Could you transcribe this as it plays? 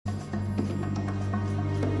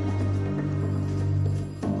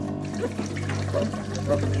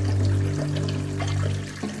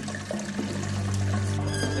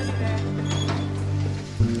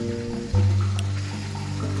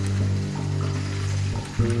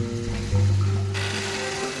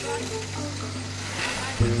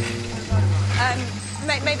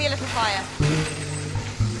Maybe a little higher.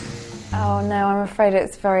 Oh no, I'm afraid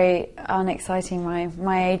it's very unexciting.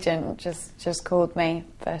 My agent just called me,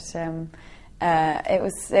 but it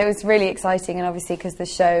was really exciting, and obviously because the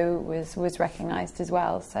show was recognised as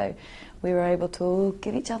well, so we were able to all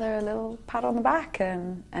give each other a little pat on the back,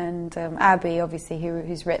 and Abby, obviously,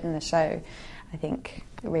 who's written the show, I think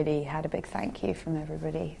really had a big thank you from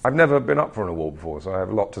everybody. I've never been up for an award before, so I have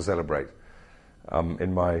a lot to celebrate.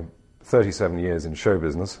 In my 37 years in show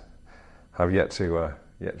business, I've yet to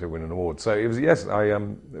win an award. So it was, yes,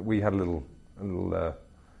 we had a little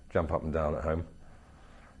jump up and down at home.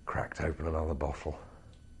 Cracked open another bottle.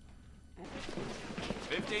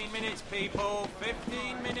 15 minutes, people.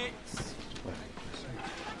 15 minutes.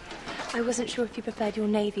 I wasn't sure if you preferred your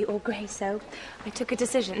navy or grey, so I took a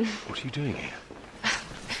decision. What are you doing here?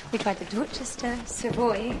 We tried the Dorchester,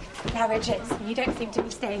 Savoy, marriages, and you don't seem to be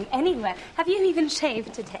staying anywhere. Have you even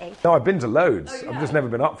shaved today? No, I've been to loads. I've just never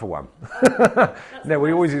been up for one. No,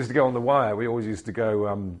 we always used to go on The Wire. We always used to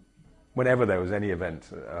go, whenever there was any event,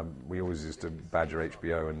 we always used to badger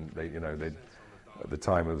HBO, and they'd at the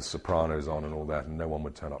time of The Sopranos on and all that, and no one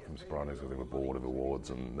would turn up from Sopranos because they were bored of awards,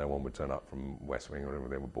 and no one would turn up from West Wing or whatever,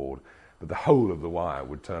 they were bored. But the whole of The Wire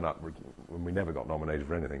would turn up, and we never got nominated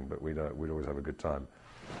for anything, but we'd always have a good time.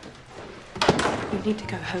 You need to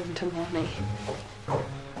go home to Mommy.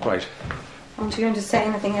 Right. Aren't you going to say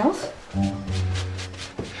anything else?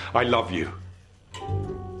 I love you.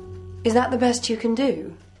 Is that the best you can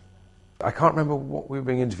do? I can't remember what we were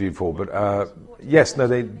being interviewed for, but yes, no,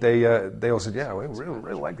 they all said, yeah, we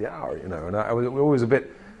really like the hour, and I was a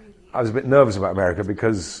bit nervous about America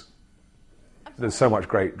because there's so much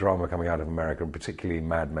great drama coming out of America, and particularly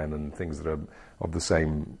Mad Men and things that are of the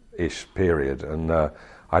same-ish period, and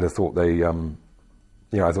I'd have thought I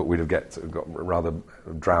thought we'd have got rather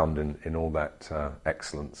drowned in all that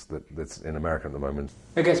excellence that's in America at the moment.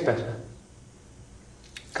 It gets better.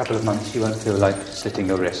 A couple of months, you won't feel like slitting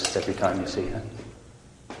your wrists every time you see her.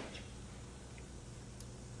 You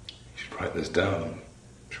should write this down. I'm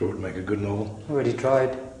sure it would make a good novel. Already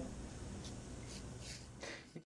tried.